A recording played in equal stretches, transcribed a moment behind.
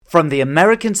From the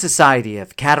American Society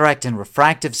of Cataract and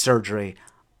Refractive Surgery,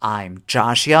 I'm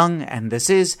Josh Young, and this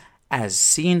is As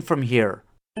Seen From Here.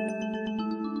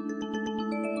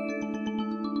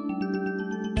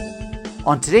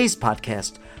 On today's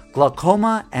podcast,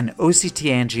 glaucoma and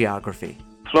OCT angiography.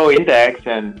 Flow index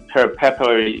and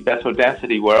peripapillary vessel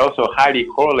density were also highly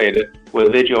correlated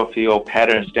with visual field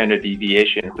pattern standard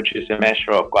deviation, which is a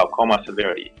measure of glaucoma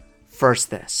severity. First,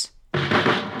 this.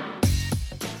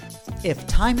 If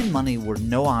time and money were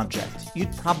no object,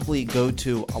 you'd probably go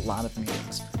to a lot of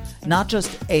meetings. Not just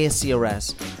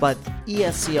ASCRS, but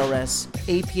ESCRS,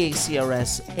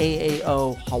 APACRS,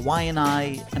 AAO, Hawaiian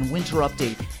Eye, and Winter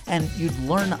Update, and you'd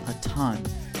learn a ton.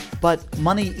 But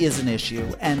money is an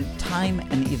issue, and time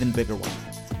an even bigger one.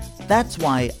 That's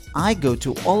why I go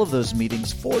to all of those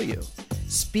meetings for you.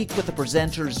 Speak with the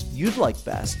presenters you'd like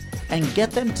best, and get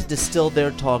them to distill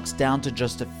their talks down to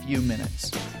just a few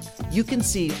minutes. You can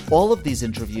see all of these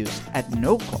interviews at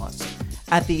no cost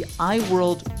at the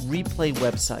iWorld Replay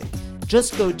website.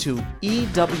 Just go to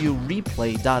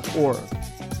ewreplay.org,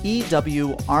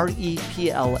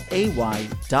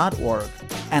 ewreplay.org,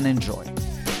 and enjoy.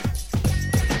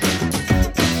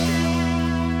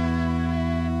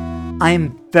 I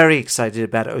am very excited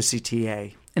about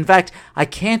OCTA. In fact, I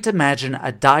can't imagine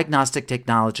a diagnostic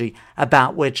technology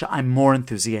about which I'm more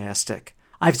enthusiastic.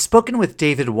 I've spoken with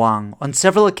David Huang on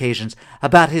several occasions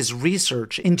about his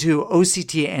research into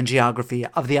OCT angiography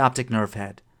of the optic nerve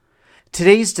head.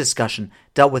 Today's discussion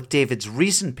dealt with David's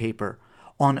recent paper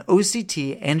on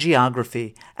OCT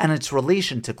angiography and its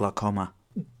relation to glaucoma.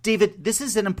 David, this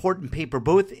is an important paper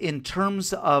both in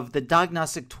terms of the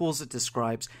diagnostic tools it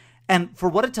describes and for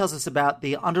what it tells us about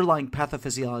the underlying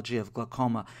pathophysiology of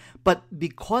glaucoma. But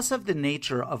because of the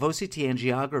nature of OCT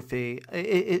angiography,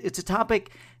 it's a topic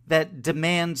that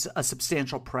demands a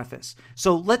substantial preface.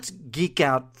 So let's geek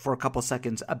out for a couple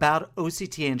seconds about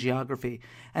OCT angiography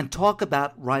and talk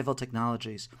about rival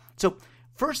technologies. So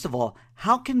first of all,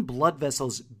 how can blood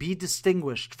vessels be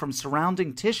distinguished from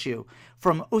surrounding tissue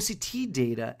from OCT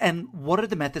data, and what are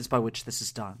the methods by which this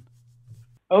is done?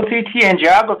 OCT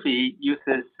angiography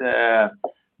uses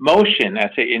motion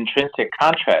as an intrinsic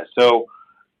contrast. So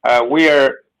we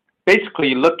are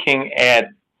basically looking at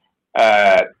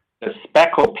the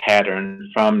speckle pattern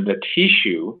from the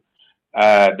tissue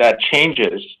that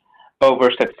changes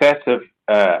over successive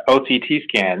OCT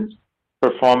scans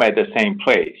performed at the same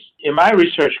place. In my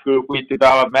research group, we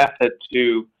developed a method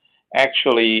to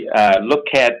actually look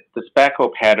at the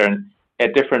speckle pattern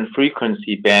at different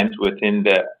frequency bands within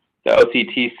the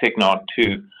OCT signal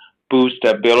to boost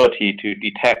the ability to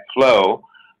detect flow.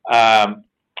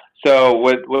 So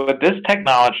with this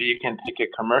technology, you can take a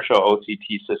commercial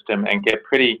OCT system and get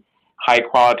pretty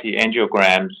high-quality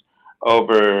angiograms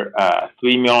over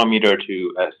 3 millimeter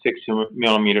to 6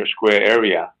 millimeter square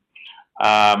area.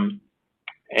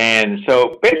 And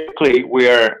so basically, we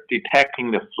are detecting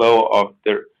the flow of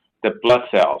the blood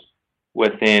cells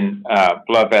within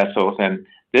blood vessels. And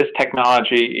this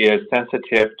technology is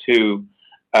sensitive to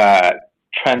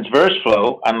transverse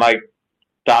flow, unlike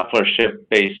Doppler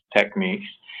shift-based techniques.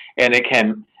 And it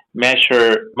can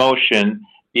measure motion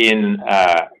in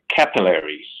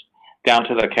capillaries down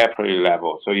to the capillary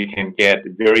level. So you can get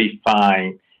very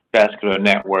fine vascular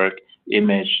network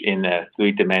image in a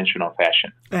three-dimensional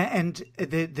fashion. And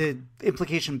the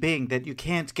implication being that you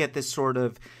can't get this sort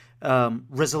of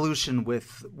resolution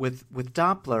with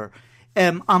Doppler.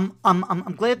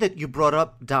 I'm glad that you brought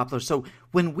up Doppler. So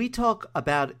when we talk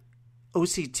about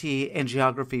OCT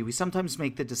angiography, we sometimes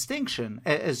make the distinction,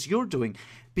 as you're doing,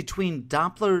 between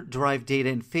Doppler-derived data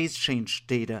and phase change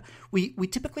data. We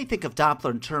typically think of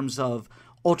Doppler in terms of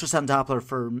ultrasound Doppler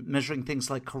for measuring things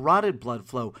like carotid blood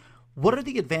flow. What are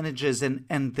the advantages and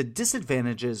the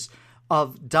disadvantages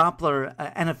of Doppler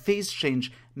and of phase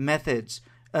change methods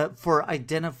for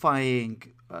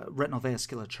identifying retinal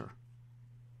vasculature?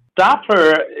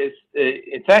 Doppler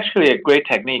it's actually a great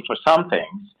technique for some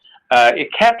things. It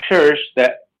captures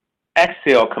the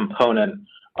axial component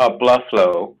of blood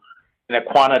flow in a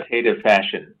quantitative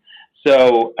fashion.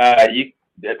 So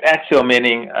axial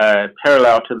meaning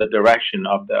parallel to the direction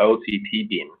of the OCT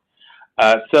beam.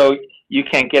 So you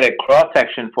can get a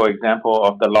cross-section, for example,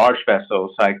 of the large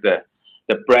vessels like the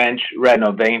branch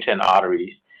retinal veins and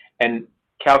arteries, and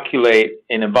calculate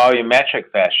in a volumetric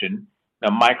fashion the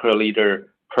microliter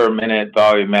per minute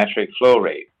volumetric flow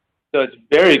rate. So it's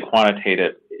very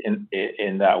quantitative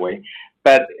in that way,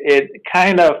 but it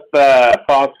kind of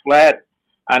falls flat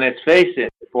on its face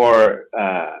for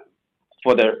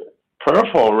the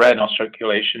peripheral retinal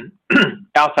circulation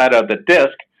outside of the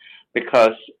disc,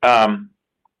 because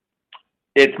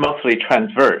it's mostly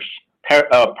transverse.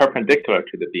 perpendicular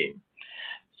to the beam.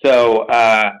 So,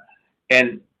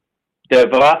 and the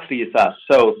velocities are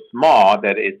so small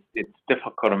that it's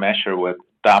difficult to measure with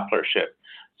Doppler shift.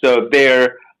 So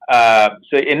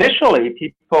so initially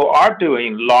people are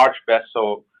doing large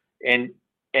vessel in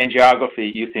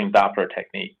angiography using Doppler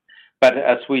technique. But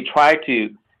as we try to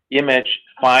image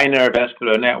finer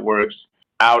vascular networks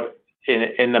out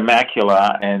in the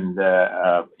macula and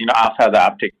outside the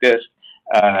optic disc,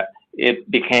 it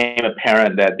became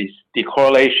apparent that these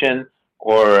decorrelation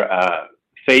or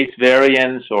phase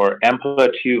variance or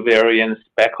amplitude variance,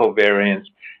 speckle variance,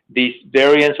 these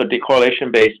variance or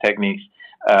decorrelation-based techniques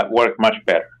work much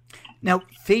better. Now,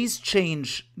 phase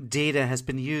change data has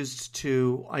been used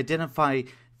to identify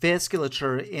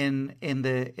vasculature in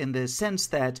the sense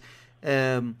that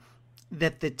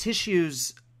that the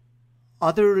tissues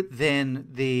other than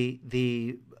the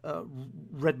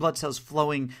red blood cells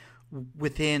flowing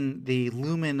within the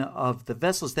lumen of the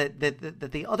vessels, that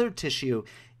the other tissue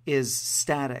is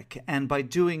static, and by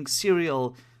doing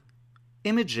serial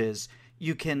images,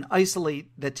 you can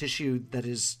isolate the tissue that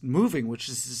is moving, which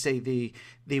is to say the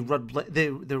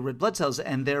red blood cells,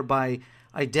 and thereby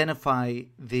identify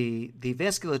the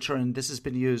vasculature. And this has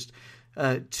been used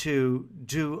to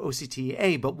do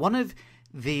OCTA. But one of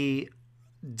the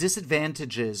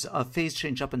disadvantages of phase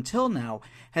change up until now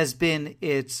has been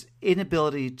its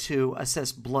inability to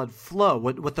assess blood flow,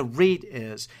 what the rate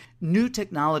is. New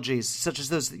technologies, such as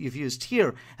those that you've used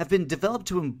here, have been developed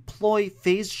to employ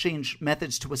phase change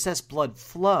methods to assess blood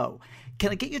flow.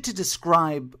 Can I get you to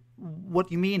describe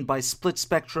what you mean by split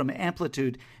spectrum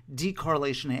amplitude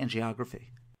decorrelation angiography?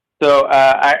 So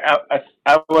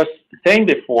I was saying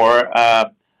before,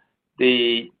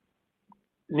 the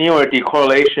newer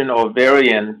decorrelation or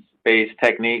variance-based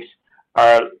techniques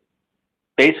are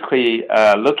basically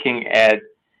looking at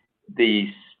the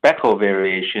speckle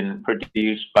variation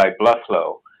produced by blood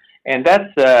flow. And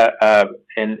that's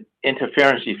an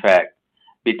interference effect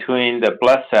between the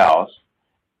blood cells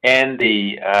and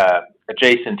the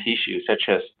adjacent tissues, such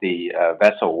as the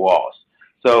vessel walls.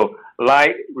 So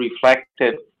light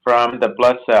reflected from the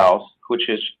blood cells, which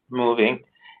is moving,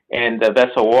 and the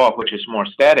vessel wall, which is more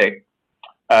static,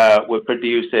 would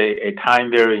produce a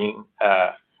time-varying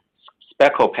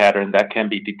speckle pattern that can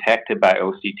be detected by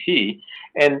OCT.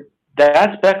 And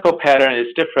that speckle pattern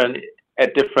is different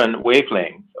at different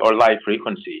wavelengths or light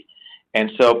frequency.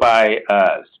 And so by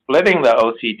splitting the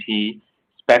OCT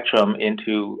spectrum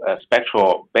into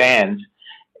spectral bands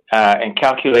and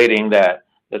calculating the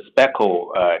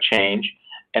speckle change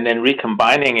and then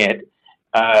recombining it,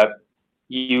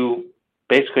 you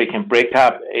basically can break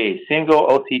up a single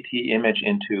OCT image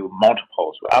into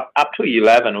multiples. Up to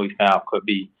 11 we found could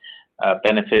be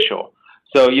beneficial.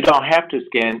 So you don't have to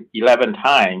scan 11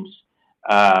 times.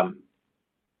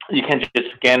 You can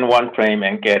just scan one frame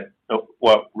and get,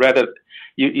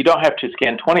 you don't have to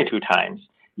scan 22 times.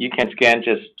 You can scan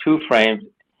just 2 frames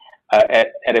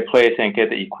at a place and get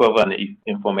the equivalent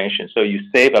information. So you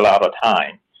save a lot of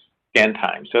scan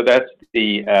time. So that's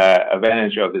the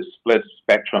advantage of the split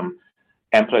spectrum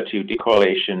amplitude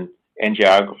decorrelation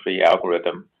angiography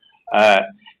algorithm.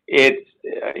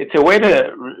 It's a way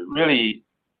to really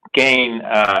gain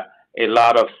a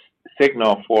lot of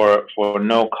signal for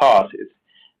no cost. It's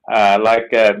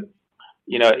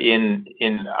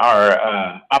in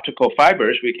our optical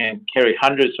fibers, we can carry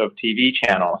hundreds of TV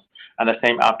channels on the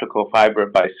same optical fiber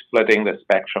by splitting the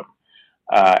spectrum.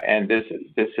 And this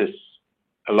is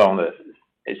along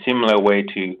a similar way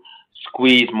to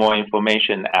squeeze more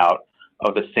information out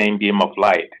of the same beam of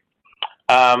light.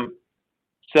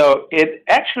 So it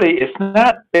actually is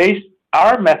not based,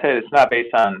 our method is not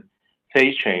based on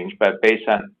phase change, but based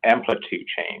on amplitude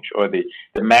change, or the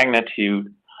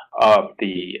magnitude of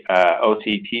the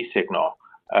OCT signal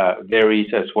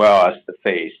varies as well as the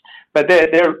phase. But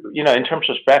they're in terms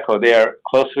of speckle, they are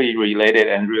closely related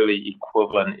and really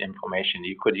equivalent information.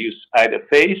 You could use either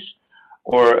phase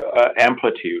or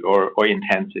amplitude or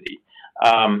intensity.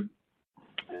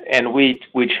 And we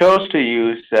chose to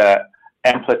use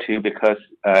amplitude because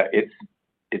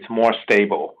it's more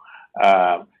stable.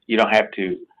 You don't have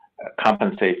to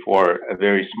compensate for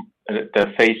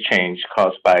the phase change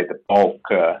caused by the bulk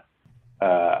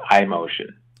eye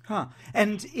motion. Huh.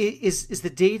 And is the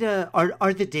data,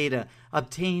 are the data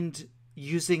obtained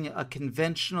using a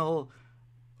conventional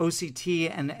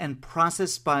OCT and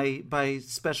processed by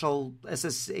special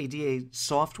SSADA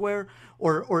software,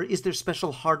 or is there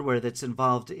special hardware that's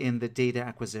involved in the data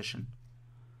acquisition?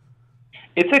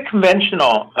 It's a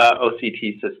conventional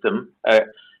OCT system.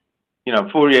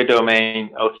 Fourier domain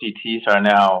OCTs are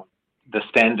now the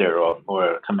standard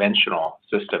or conventional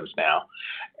systems now.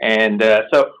 And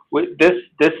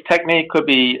this technique could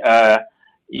be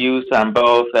used on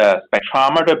both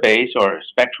spectrometer-based or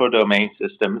spectral domain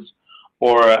systems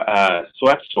or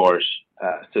swept source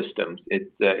systems.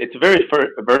 It's very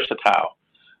versatile.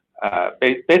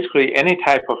 Basically, any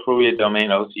type of Fourier domain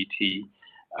OCT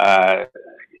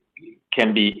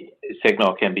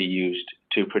signal can be used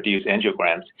to produce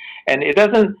angiograms, and it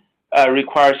doesn't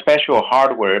require special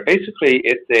hardware. Basically,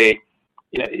 it's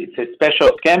a special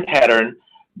scan pattern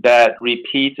that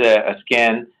repeats a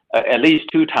scan at least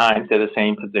 2 times at the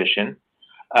same position,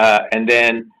 and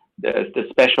then the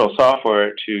special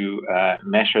software to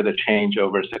measure the change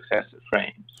over successive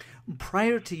frames.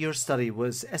 Prior to your study,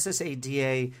 was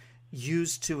SSADA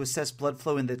used to assess blood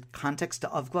flow in the context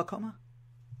of glaucoma?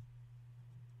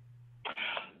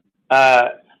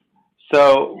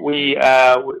 So we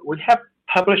have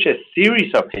published a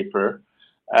series of papers.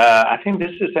 I think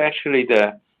this is actually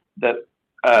the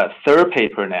 3rd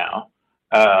paper now,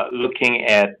 looking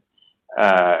at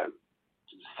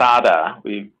SADA.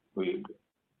 We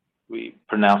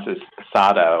pronounce this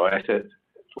SADA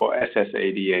or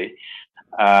SSADA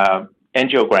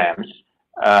angiograms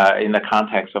in the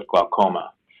context of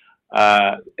glaucoma.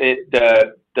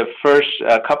 The first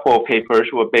couple of papers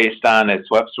were based on a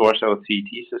swept source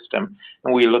OCT system,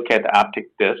 and we look at the optic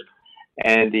disc.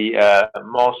 And the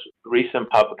most recent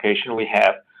publication we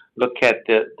have look at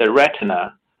the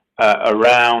retina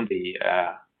around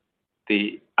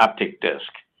the optic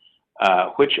disc,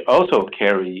 which also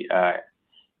carry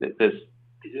this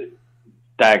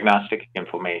diagnostic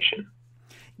information.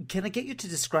 Can I get you to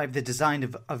describe the design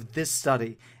of this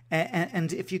study,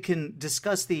 and if you can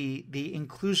discuss the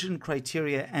inclusion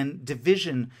criteria and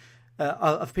division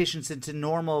of patients into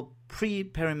normal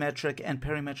pre-perimetric and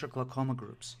perimetric glaucoma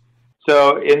groups?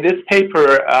 So in this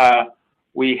paper,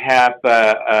 we have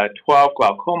 12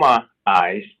 glaucoma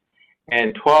eyes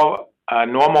and 12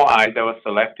 normal eyes that were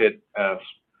selected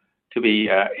to be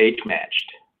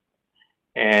age-matched.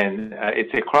 And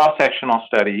it's a cross-sectional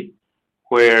study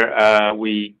where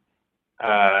we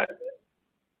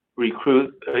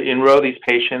enroll these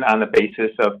patients on the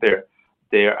basis of their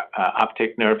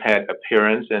optic nerve head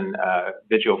appearance and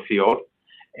visual field.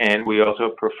 And we also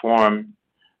perform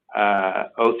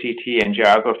OCT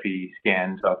angiography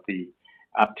scans of the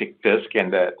optic disc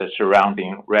and the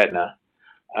surrounding retina.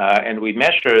 And we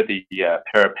measure the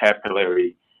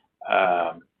parapapillary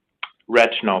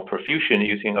retinal perfusion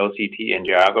using OCT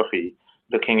angiography,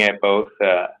 looking at both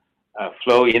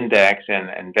flow index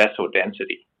and vessel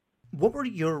density. What were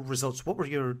your results? What were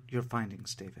your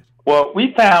findings, David? Well,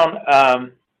 we found,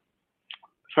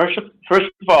 first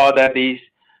of all, that these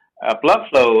blood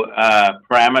flow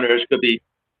parameters could be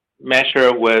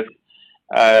measured with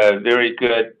very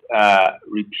good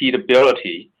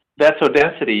repeatability. Vessel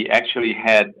density actually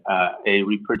had a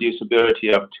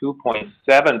reproducibility of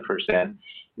 2.7%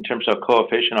 in terms of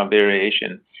coefficient of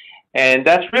variation. And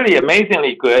that's really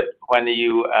amazingly good when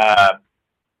you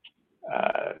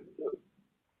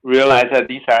realize that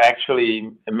these are actually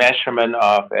a measurement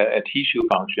of a tissue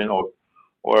function or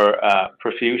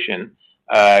perfusion.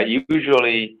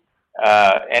 Usually,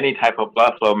 any type of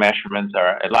blood flow measurements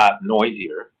are a lot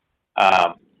noisier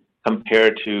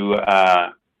compared to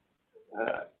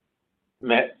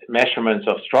measurements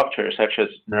of structures such as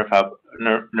nerve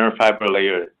fiber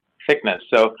layer thickness.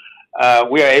 So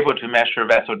we are able to measure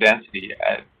vessel density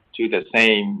to the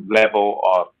same level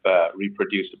of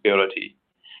reproducibility.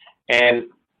 And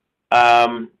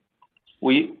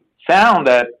we found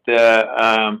that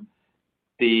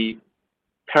the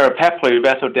parapapillary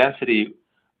vessel density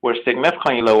were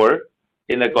significantly lower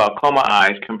in the glaucoma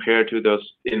eyes compared to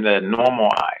those in the normal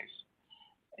eyes.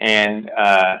 And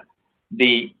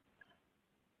the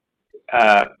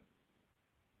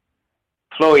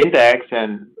flow index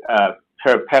and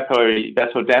parapapillary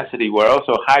vessel density were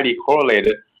also highly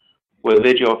correlated with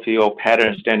visual field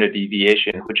pattern standard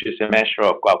deviation, which is a measure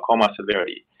of glaucoma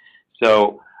severity.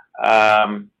 So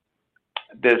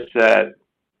the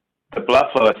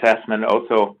blood flow assessment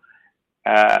also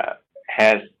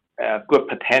has good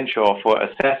potential for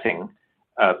assessing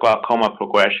glaucoma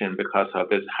progression because of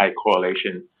this high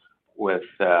correlation with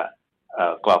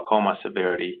glaucoma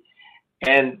severity.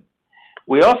 And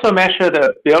we also measure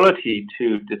the ability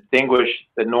to distinguish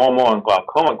the normal and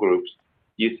glaucoma groups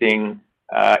using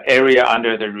area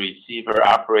under the receiver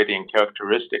operating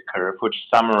characteristic curve, which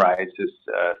summarizes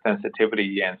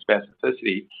sensitivity and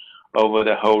specificity over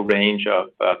the whole range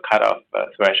of cutoff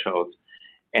thresholds.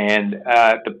 And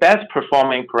the best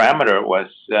performing parameter was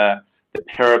the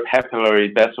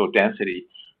parapapillary vessel density,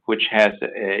 which has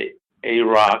a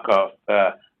AROC of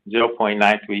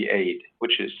 0.938,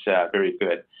 which is very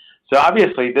good. So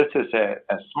obviously, this is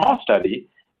a small study,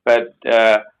 but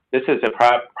this is a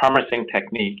promising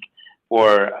technique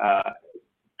for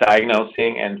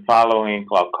diagnosing and following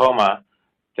glaucoma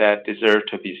that deserve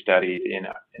to be studied in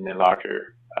a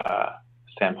larger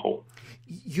sample.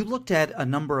 You looked at a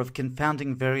number of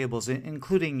confounding variables,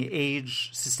 including age,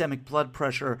 systemic blood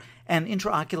pressure, and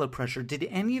intraocular pressure. Did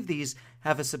any of these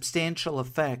have a substantial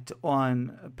effect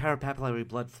on parapapillary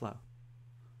blood flow?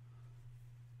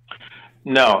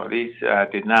 No, these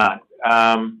did not.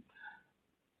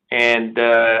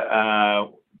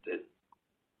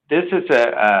 This is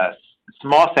a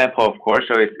small sample, of course,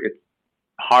 so it's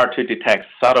hard to detect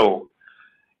subtle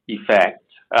effects.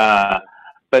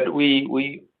 But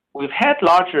we've had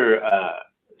larger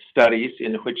studies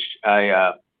in which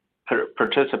I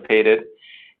participated,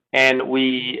 and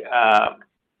we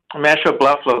measure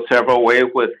blood flow several ways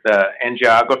with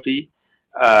angiography,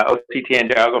 OCT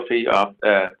angiography of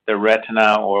the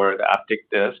retina or the optic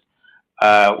disc.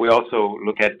 We also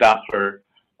look at Doppler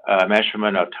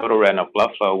measurement of total retinal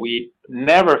blood flow. We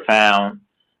never found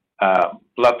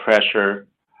blood pressure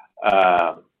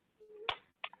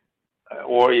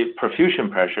or perfusion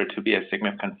pressure to be a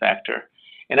significant factor.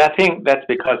 And I think that's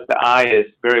because the eye is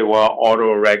very well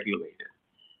auto-regulated.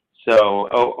 So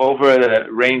over the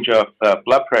range of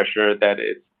blood pressure that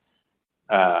is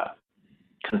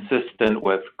consistent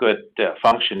with good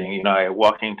functioning, a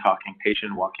walking, talking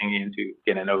patient walking in to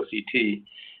get an OCT,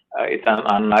 it's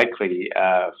unlikely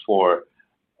for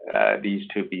these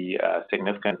to be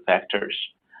significant factors.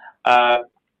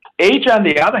 Age, on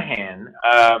the other hand,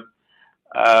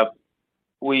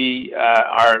 we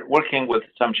are working with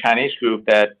some Chinese group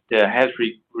that has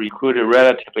recruited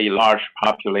relatively large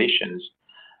populations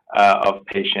of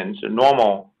patients,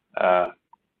 normal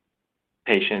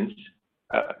patients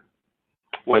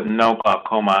with no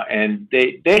glaucoma, and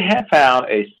they have found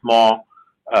a small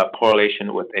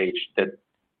correlation with age, that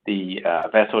the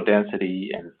vessel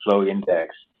density and flow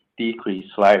index decrease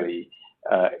slightly,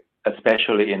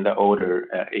 especially in the older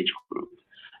age group.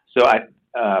 So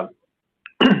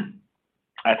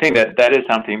I think that is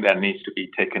something that needs to be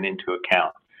taken into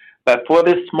account. But for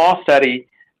this small study,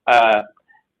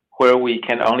 where we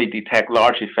can only detect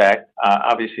large effect,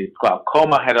 obviously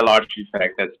glaucoma had a large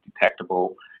effect that's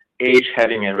detectable. Age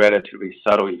having a relatively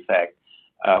subtle effect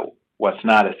was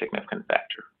not a significant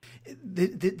factor.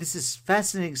 This is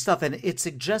fascinating stuff, and it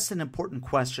suggests an important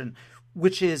question,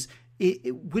 which is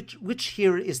which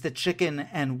here is the chicken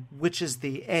and which is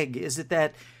the egg? Is it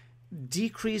that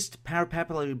decreased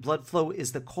parapapillary blood flow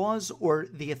is the cause or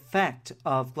the effect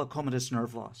of glaucomatous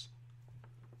nerve loss?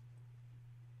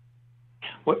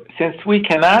 Well, since we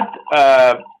cannot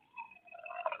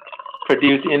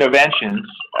produce interventions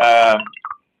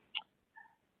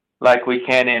like we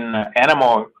can in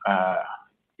animal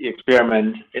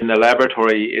experiments in the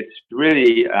laboratory, it's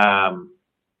really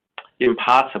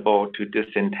impossible to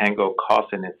disentangle cause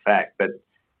and effect. But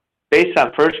based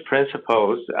on first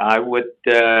principles, I would,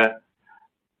 if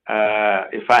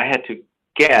I had to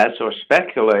guess or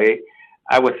speculate,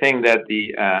 I would think that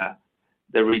the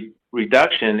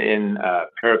reduction in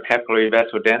parapapillary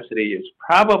vessel density is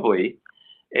probably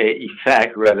an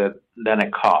effect rather than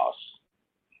a cause.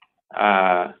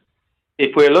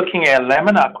 If we're looking at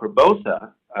lamina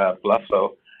curvosa blood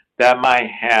flow, that might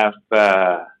have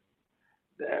a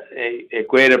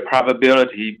greater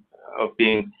probability of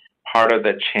being part of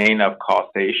the chain of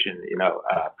causation,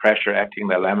 pressure acting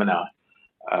the lamina,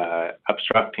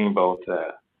 obstructing both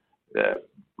the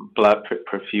blood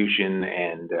perfusion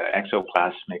and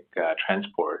exoplasmic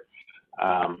transport.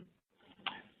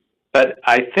 But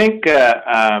I think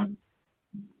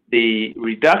the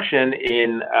reduction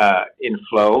in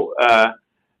flow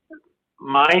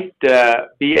might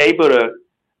be able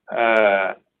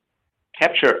to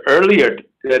capture earlier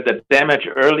the damage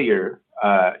earlier.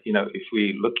 If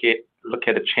we look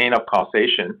at a chain of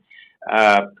causation,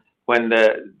 when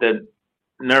the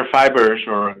nerve fibers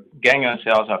or ganglion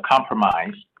cells are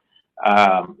compromised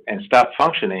and stop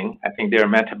functioning, I think their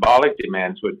metabolic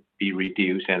demands would be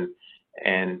reduced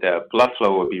and blood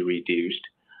flow will be reduced,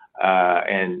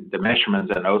 and the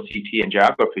measurements on OCT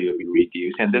angiography will be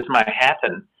reduced. And this might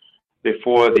happen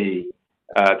before the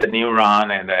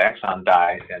neuron and the axon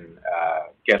dies and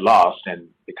get lost and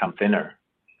become thinner.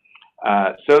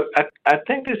 So I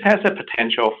think this has a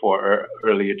potential for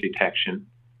earlier detection.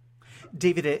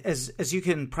 David, as you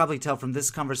can probably tell from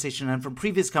this conversation and from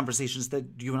previous conversations that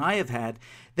you and I have had,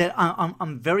 that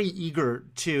I'm very eager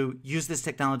to use this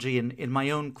technology in my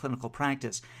own clinical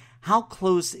practice. How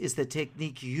close is the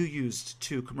technique you used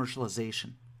to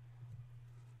commercialization?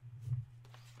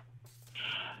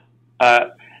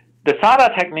 the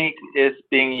SADA technique is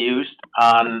being used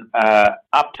on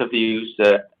OptaView's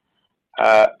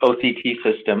OCT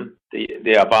system,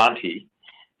 the Avanti,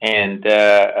 and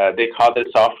they call the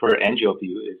software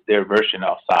Angioview. It's their version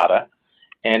of SADA,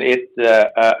 and it's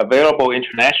available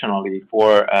internationally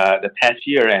for the past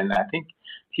year, and I think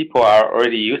people are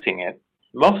already using it,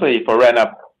 mostly for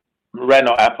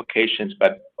retinal applications,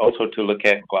 but also to look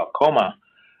at glaucoma.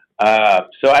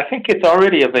 So I think it's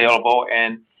already available,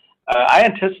 and I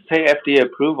anticipate FDA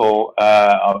approval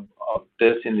of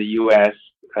this in the U.S.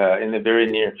 In the very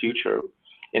near future,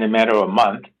 in a matter of a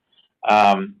month.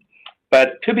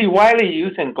 But to be widely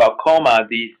used in glaucoma,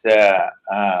 these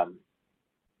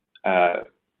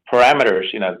parameters,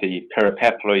 the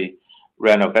peripapillary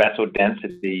retinal vessel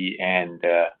density and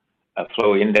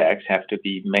flow index have to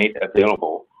be made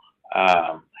available.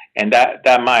 And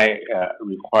that might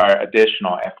require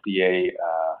additional FDA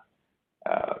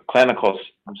clinical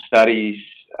studies,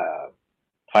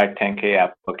 510K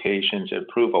applications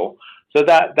approval. So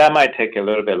that might take a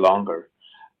little bit longer.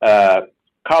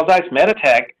 Carl Zeiss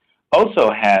Meditech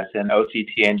also has an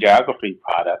OCT angiography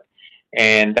product,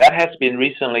 and that has been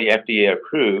recently FDA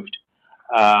approved.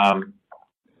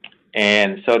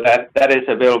 And so that is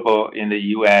available in the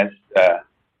U.S.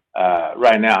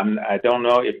 Right now. I don't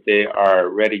know if they are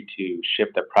ready to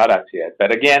ship the product yet.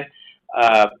 But again,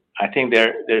 I think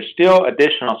there's still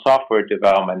additional software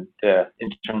development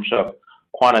in terms of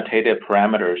quantitative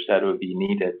parameters that would be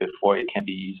needed before it can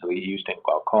be easily used in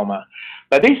glaucoma.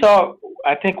 But these all,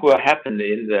 I think, will happen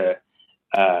in the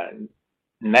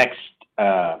next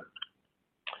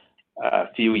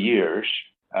few years,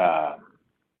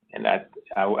 and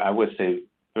I would say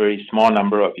very small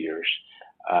number of years,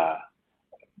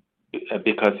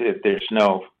 because there's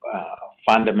no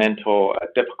fundamental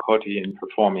difficulty in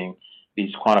performing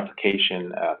these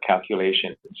quantification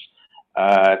calculations.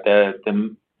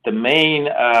 The main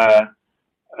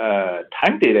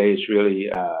time delay is really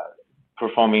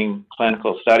performing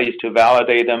clinical studies to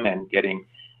validate them and getting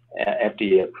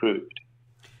FDA approved.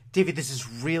 David, this is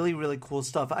really, really cool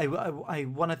stuff. I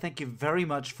want to thank you very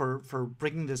much for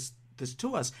bringing this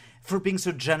to us, for being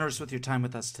so generous with your time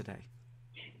with us today.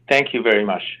 Thank you very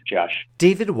much, Josh.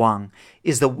 David Huang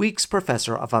is the Weeks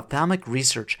Professor of Ophthalmic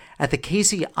Research at the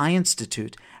Casey Eye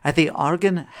Institute at the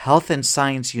Oregon Health and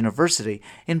Science University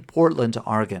in Portland,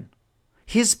 Oregon.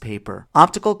 His paper,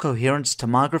 Optical Coherence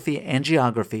Tomography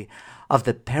Angiography of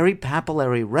the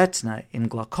Peripapillary Retina in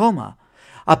Glaucoma,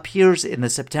 appears in the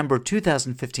September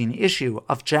 2015 issue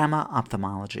of JAMA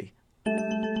Ophthalmology.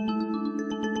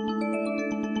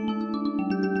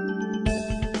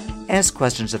 Ask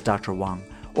questions of Dr. Huang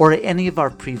or any of our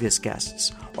previous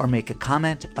guests, or make a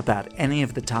comment about any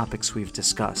of the topics we've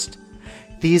discussed.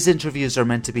 These interviews are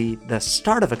meant to be the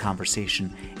start of a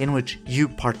conversation in which you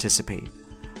participate.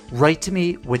 Write to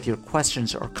me with your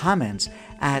questions or comments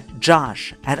at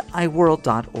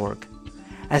josh@iworld.org.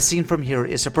 As Seen From Here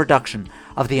is a production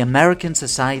of the American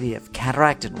Society of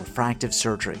Cataract and Refractive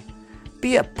Surgery.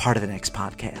 Be a part of the next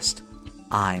podcast.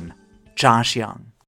 I'm Josh Young.